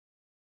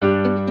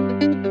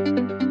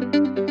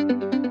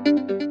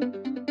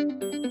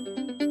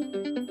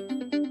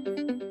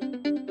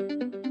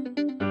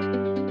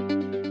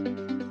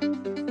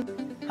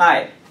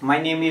Hi, my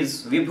name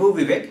is Vibhu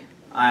Vivek.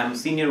 I am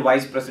Senior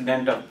Vice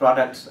President of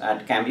Products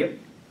at Cambium.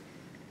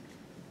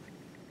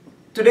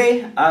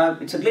 Today,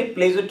 it's a great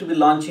pleasure to be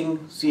launching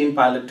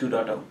CNPilot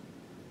 2.0.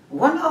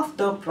 One of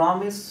the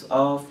promise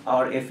of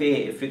our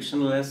FAA,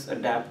 Frictionless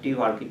Adaptive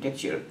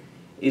Architecture,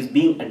 is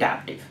being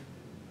adaptive.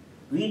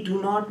 We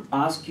do not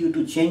ask you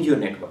to change your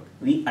network.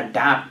 We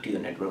adapt to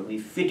your network. We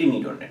fit in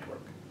your network.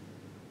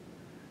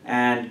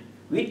 And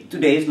with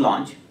today's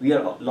launch, we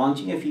are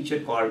launching a feature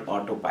called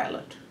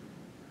AutoPilot.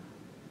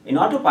 In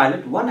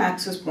AutoPilot, one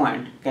access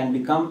point can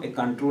become a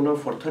controller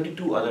for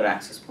 32 other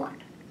access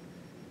points.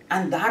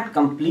 And that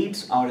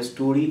completes our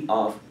story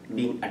of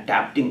being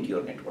adapting to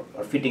your network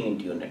or fitting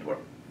into your network.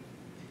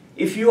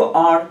 If you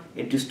are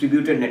a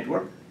distributed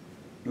network,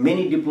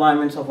 many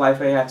deployments of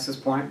Wi-Fi access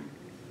point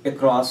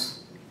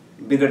across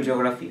bigger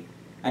geography,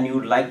 and you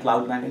would like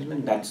cloud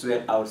management, that's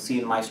where our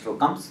CN Maestro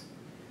comes,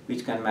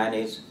 which can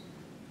manage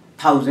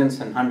thousands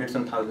and hundreds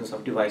and thousands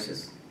of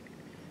devices.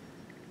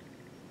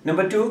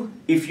 Number two,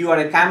 if you are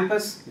a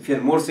campus, if you are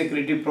more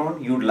security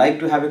prone, you would like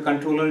to have a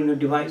controller in your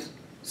device,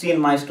 CN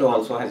Maestro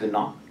also has a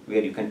knob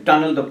where you can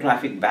tunnel the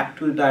traffic back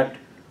to that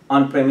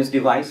on-premise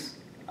device,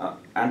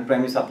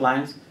 on-premise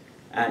appliance,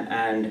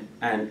 and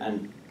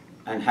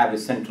have a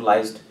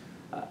centralized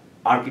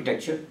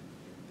architecture.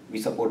 We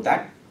support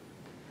that.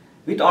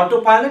 With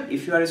AutoPilot,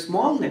 if you are a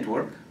small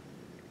network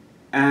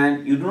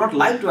and you do not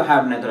like to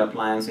have another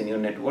appliance in your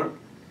network,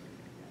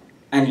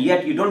 and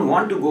yet you don't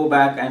want to go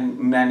back and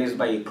manage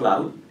by a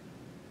cloud,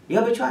 you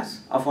have a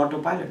choice of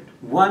AutoPilot.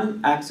 One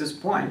access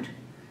point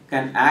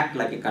can act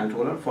like a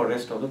controller for the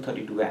rest of the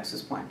 32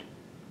 access points.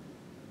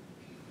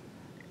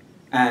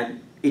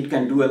 And it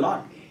can do a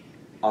lot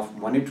of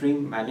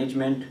monitoring,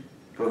 management,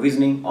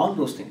 provisioning, all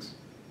those things.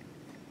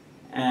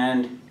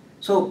 And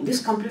so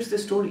this completes the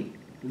story.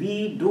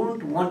 We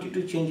don't want you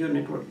to change your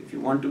network. If you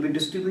want to be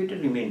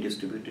distributed, remain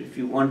distributed. If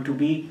you want to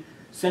be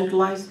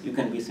centralized, you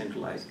can be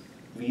centralized.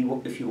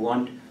 If you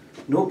want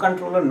no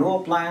controller, no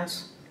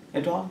appliance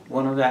at all,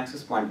 one of the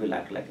access point will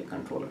act like a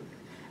controller.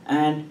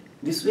 And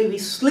this way we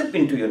slip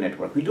into your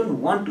network. We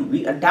don't want to,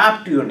 we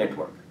adapt to your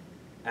network.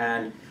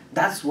 And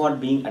that's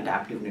what being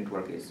adaptive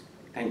network is.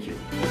 Thank you.